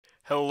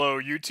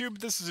Hello YouTube,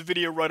 this is a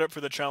video write-up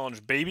for the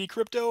challenge Baby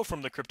Crypto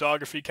from the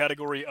cryptography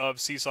category of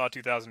CSAW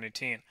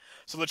 2018.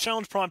 So the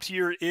challenge prompt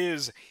here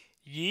is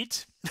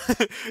yeet,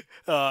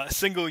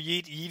 single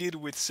yeet, yeeted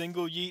with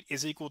single yeet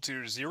is equal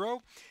to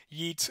 0.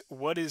 Yeet,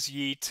 what is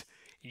yeet?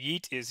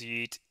 Yeet is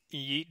yeet.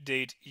 Yeet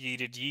date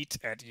yeeted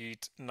yeet at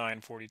yeet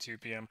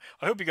 9:42 p.m.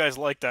 I hope you guys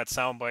like that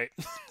soundbite.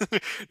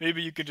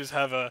 Maybe you could just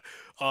have a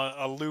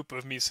loop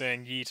of me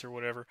saying yeet or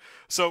whatever.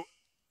 So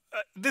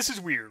this is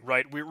weird,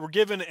 right? We're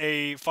given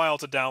a file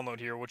to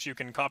download here, which you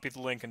can copy the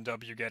link in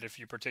wget if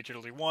you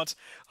particularly want.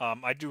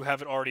 I do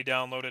have it already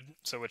downloaded,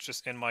 so it's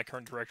just in my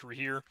current directory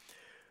here.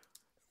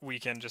 We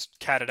can just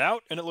cat it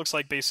out, and it looks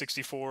like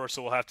base64,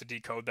 so we'll have to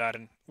decode that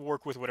and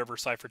work with whatever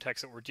ciphertext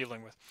that we're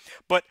dealing with.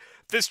 But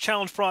this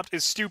challenge prompt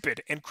is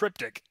stupid and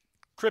cryptic.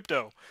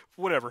 Crypto,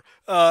 whatever.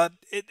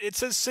 It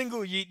says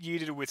single yeet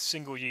yeeted with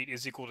single yeet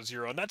is equal to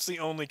 0, and that's the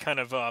only kind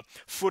of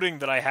footing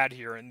that I had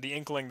here, and the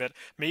inkling that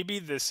maybe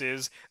this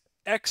is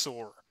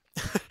XOR.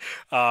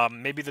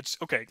 Maybe that's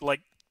okay,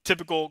 like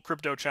typical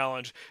crypto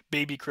challenge,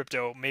 baby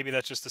crypto. Maybe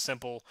that's just a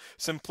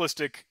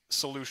simplistic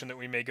solution that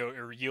we may go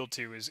or yield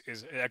to is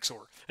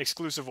XOR,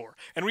 exclusive OR.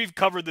 And we've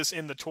covered this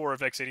in the tour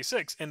of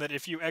x86, and that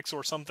if you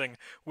XOR something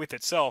with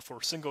itself,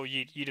 or single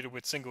yeet yeeted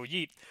with single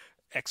yeet,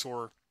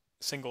 XOR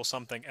single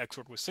something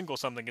XORed with single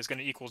something is going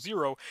to equal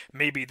 0.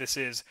 Maybe this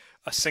is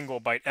a single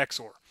byte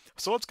XOR.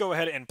 So let's go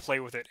ahead and play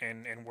with it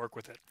and work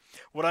with it.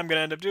 What I'm going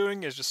to end up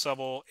doing is just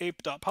subl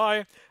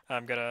ape.py.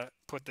 I'm going to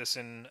put this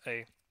in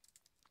a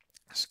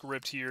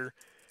script here,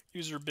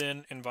 user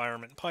bin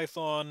environment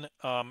Python.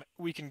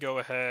 We can go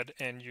ahead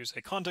and use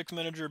a context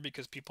manager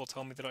because people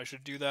tell me that I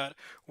should do that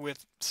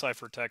with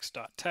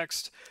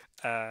ciphertext.text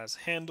as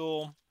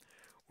handle.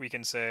 We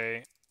can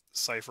say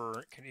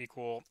cipher can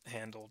equal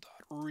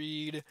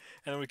handle.read, and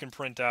then we can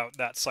print out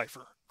that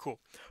cipher. Cool.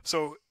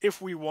 So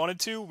if we wanted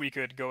to, we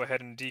could go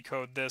ahead and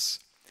decode this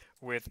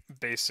with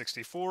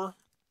base64,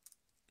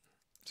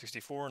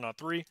 64, not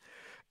 3,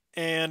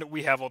 and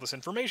we have all this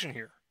information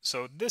here.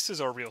 So this is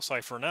our real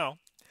cipher now,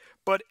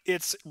 but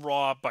it's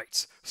raw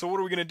bytes. So what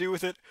are we going to do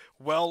with it?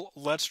 Well,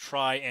 let's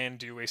try and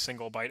do a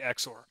single byte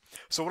XOR.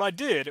 So what I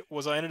did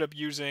was I ended up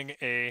using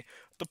the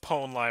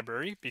pwn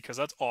library because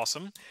that's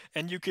awesome,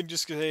 and you can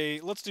just say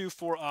let's do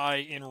for I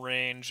in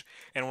range,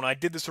 and when I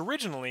did this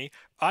originally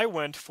I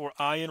went for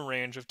I in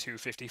range of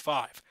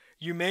 255.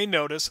 You may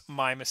notice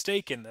my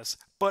mistake in this,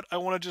 but I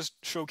want to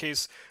just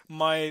showcase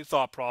my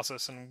thought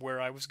process and where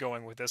I was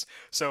going with this.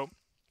 So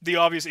the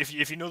obvious,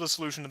 if you know the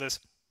solution to this,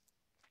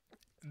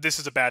 this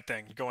is a bad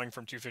thing, going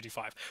from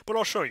 255. But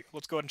I'll show you.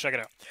 Let's go ahead and check it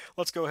out.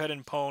 Let's go ahead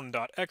and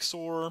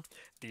pwn.xor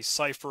the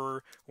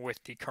cipher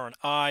with the current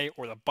I,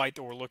 or the byte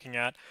that we're looking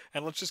at,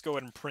 and let's just go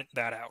ahead and print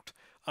that out.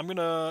 I'm going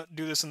to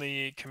do this in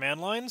the command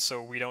line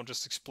so we don't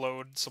just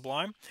explode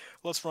Sublime.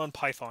 Let's run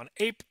python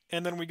ape,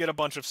 and then we get a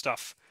bunch of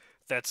stuff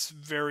that's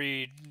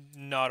very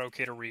not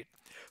okay to read.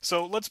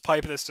 So let's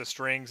pipe this to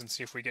strings and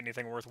see if we get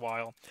anything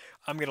worthwhile.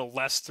 I'm going to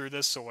less through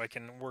this so I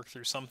can work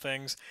through some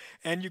things.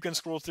 And you can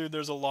scroll through,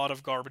 there's a lot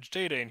of garbage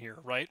data in here,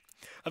 right?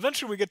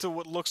 Eventually we get to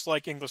what looks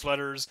like English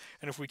letters,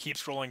 and if we keep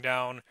scrolling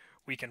down,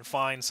 we can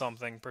find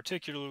something,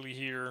 particularly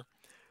here,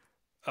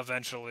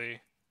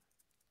 eventually.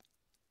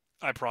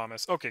 I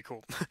promise. Okay,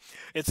 cool.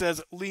 It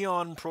says,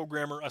 Leon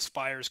programmer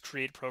aspires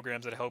create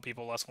programs that help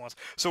people less wants.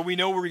 So we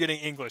know we're getting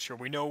English here.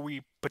 We know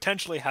we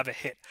potentially have a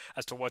hit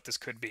as to what this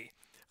could be.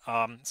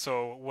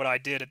 So what I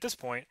did at this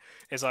point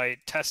is I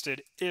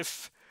tested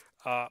if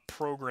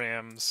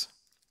programs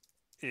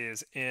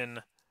is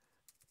in,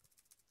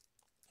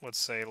 let's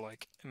say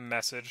like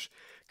message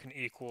can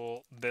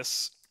equal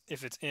this.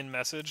 If it's in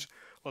message,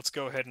 let's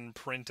go ahead and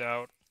print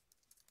out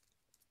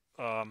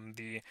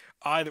the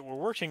I that we're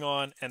working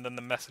on, and then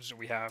the message that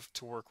we have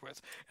to work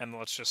with, and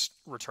let's just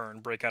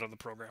return break out of the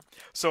program.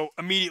 So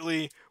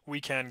immediately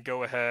we can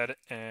go ahead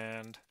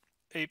and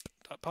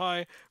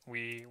ape.py,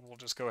 we will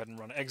just go ahead and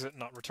run exit,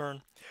 not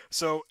return.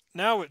 So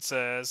now it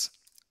says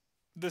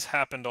this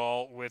happened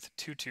all with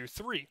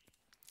 223.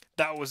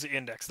 That was the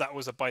index. That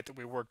was a byte that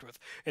we worked with.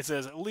 It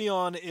says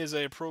Leon is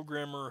a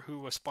programmer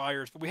who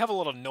aspires, but we have a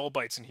lot of null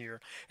bytes in here,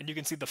 and you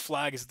can see the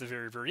flag is at the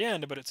very, very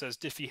end, but it says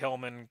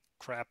Diffie-Hellman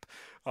crap,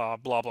 blah,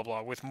 blah,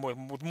 blah, with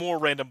more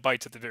random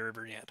bytes at the very,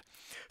 very end.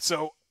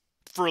 So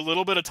for a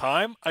little bit of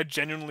time, I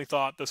genuinely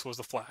thought this was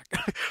the flag.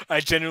 I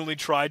genuinely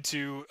tried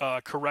to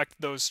correct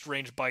those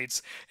strange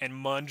bytes and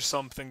munge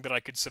something that I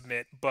could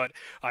submit, but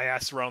I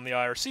asked around the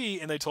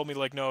IRC, and they told me,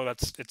 like, no,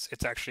 it's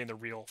actually in the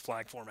real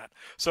flag format.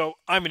 So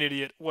I'm an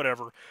idiot,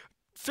 whatever.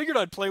 Figured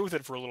I'd play with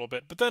it for a little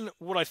bit, but then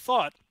what I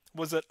thought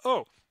was that,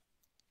 oh,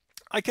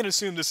 I can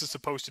assume this is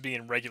supposed to be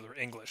in regular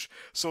English.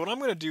 So what I'm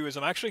going to do is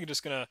I'm actually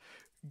just going to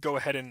go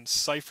ahead and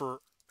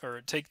cipher,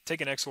 or take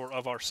an XOR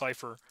of our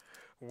cipher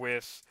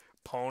with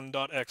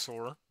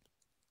pwn.xor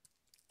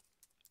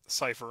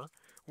cipher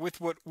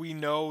with what we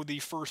know the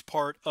first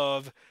part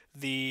of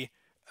the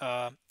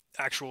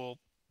actual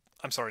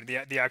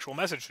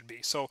message should be.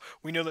 So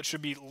we know that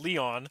should be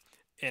Leon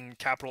in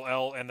capital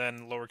L and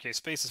then lowercase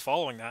spaces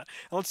following that.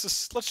 And let's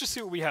just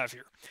see what we have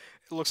here.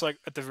 It looks like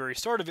at the very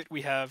start of it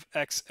we have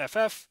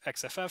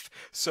XFF.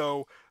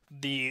 So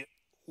the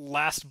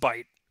last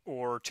byte,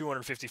 or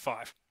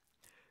 255,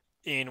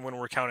 in when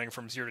we're counting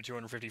from 0 to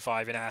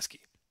 255 in ASCII,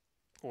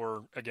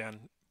 or again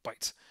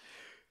bytes.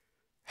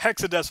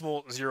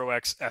 Hexadecimal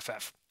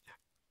 0xFF.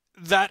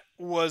 That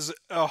was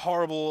a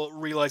horrible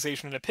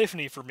realization and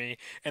epiphany for me,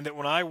 and that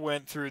when I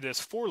went through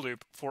this for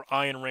loop for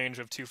I in range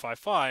of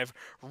 255,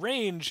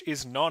 range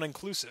is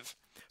non-inclusive.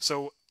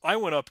 So I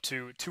went up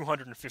to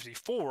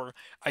 254,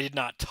 I did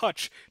not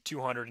touch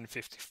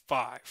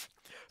 255.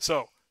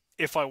 So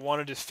if I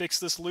wanted to fix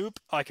this loop,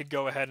 I could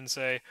go ahead and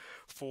say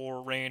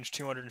for range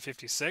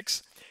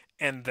 256,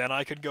 and then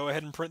I could go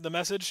ahead and print the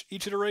message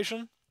each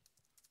iteration.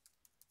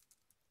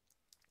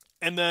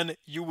 And then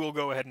you will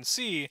go ahead and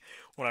see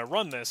when I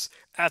run this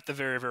at the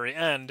very, very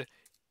end,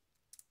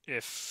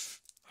 if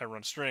I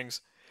run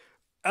strings,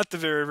 at the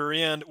very,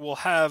 very end, we'll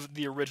have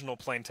the original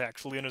plain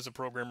text. Leon is a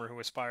programmer who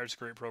aspires to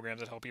create programs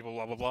that help people,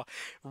 blah, blah, blah.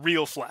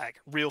 Real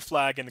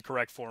flag in the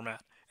correct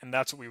format. And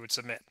that's what we would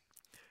submit.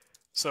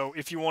 So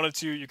if you wanted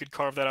to, you could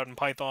carve that out in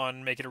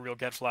Python, make it a real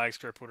get flag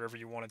script, whatever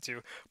you wanted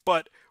to.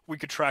 But we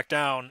could track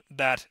down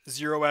that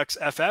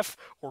 0xFF,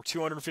 or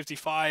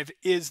 255,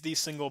 is the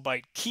single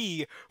byte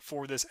key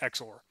for this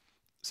XOR.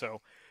 So,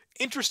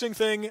 interesting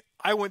thing.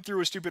 I went through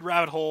a stupid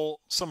rabbit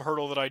hole, some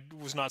hurdle that I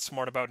was not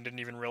smart about and didn't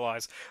even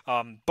realize.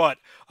 But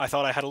I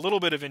thought I had a little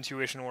bit of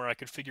intuition where I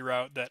could figure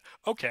out that,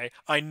 okay,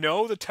 I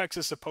know the text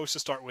is supposed to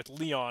start with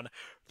Leon,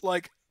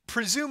 like,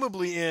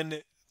 presumably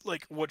in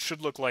like what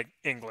should look like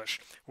English,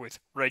 with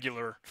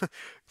regular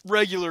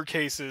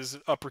cases,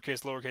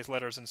 uppercase, lowercase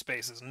letters, and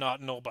spaces,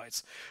 not null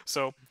bytes.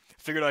 So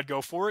figured I'd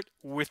go for it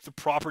with the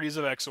properties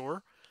of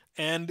XOR,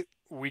 and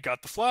we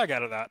got the flag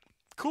out of that.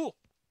 Cool.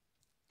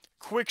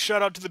 Quick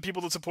shout out to the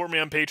people that support me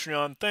on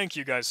Patreon. Thank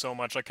you guys so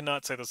much. I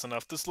cannot say this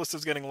enough. This list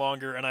is getting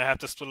longer, and I have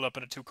to split it up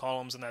into 2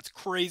 columns, and that's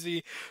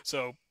crazy.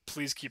 So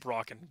please keep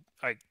rocking.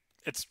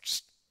 It's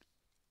just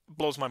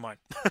blows my mind.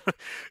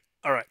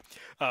 All right,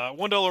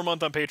 $1 a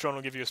month on Patreon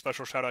will give you a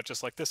special shout-out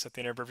just like this at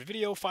the end of every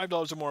video.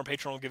 $5 or more on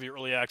Patreon will give you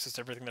early access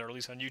to everything that I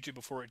release on YouTube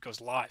before it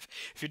goes live.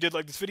 If you did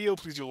like this video,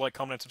 please do like,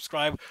 comment, and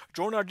subscribe.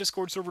 Join our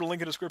Discord server,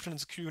 link in the description.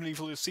 It's a community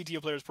full of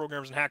CTF players,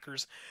 programmers, and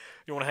hackers.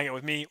 If you want to hang out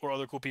with me or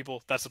other cool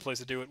people, that's the place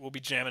to do it. We'll be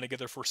jamming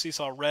together for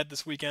CSAW Red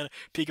this weekend,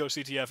 Pico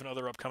CTF, and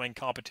other upcoming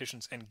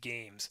competitions and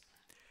games.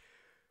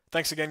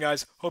 Thanks again,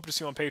 guys. Hope to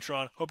see you on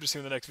Patreon. Hope to see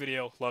you in the next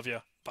video. Love ya.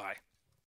 Bye.